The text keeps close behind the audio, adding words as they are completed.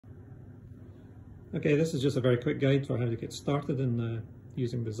Okay, this is just a very quick guide for how to get started in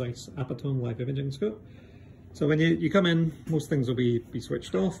using the Zeiss Apotome live imaging scope. So when you come in, most things will be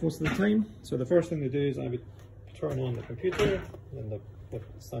switched off most of the time. So the first thing to do is I would turn on the computer, and then the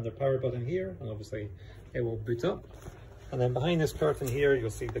standard power button here, and obviously it will boot up. And then behind this curtain here,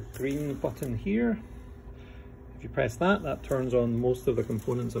 you'll see the green button here. If you press that, that turns on most of the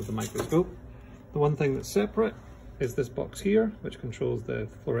components of the microscope. The one thing that's separate is this box here, which controls the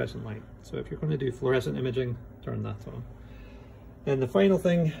fluorescent light. So if you're going to do fluorescent imaging, turn that on. Then the final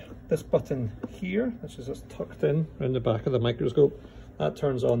thing, this button here, which is just tucked in around the back of the microscope, that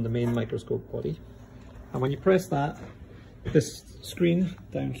turns on the main microscope body. And when you press that, this screen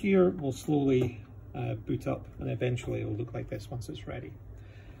down here will slowly boot up, and eventually it will look like this once it's ready.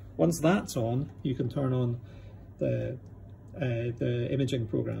 Once that's on, you can turn on the imaging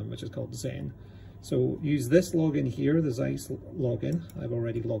program, which is called Zen. So use this login here, the Zeiss login. I've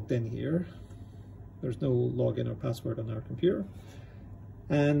already logged in here. There's no login or password on our computer.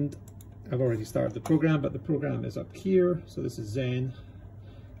 And I've already started the program, but the program is up here. So this is Zen.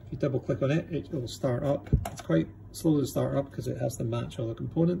 If you double click on it, it will start up. It's quite slow to start up because it has to match all the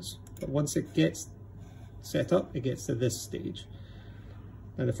components. But once it gets set up, it gets to this stage.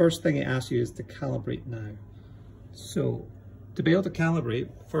 Now the first thing it asks you is to calibrate now. So to be able to calibrate,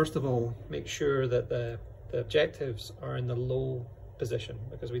 first of all, make sure that the objectives are in the low position,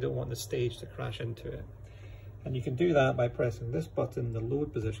 because we don't want the stage to crash into it. And you can do that by pressing this button, the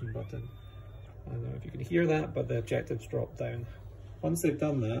load position button. I don't know if you can hear that, but the objectives drop down. Once they've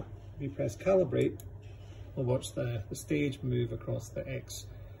done that, if you press calibrate, we'll watch the stage move across the X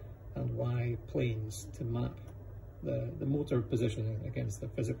and Y planes to map the motor positioning against the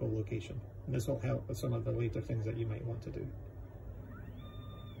physical location. And this will help with some of the later things that you might want to do.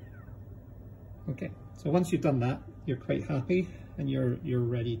 Okay, so once you've done that, you're quite happy and you're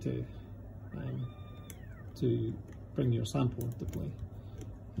ready to bring your sample into play.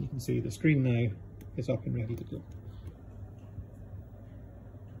 You can see the screen now is up and ready to go.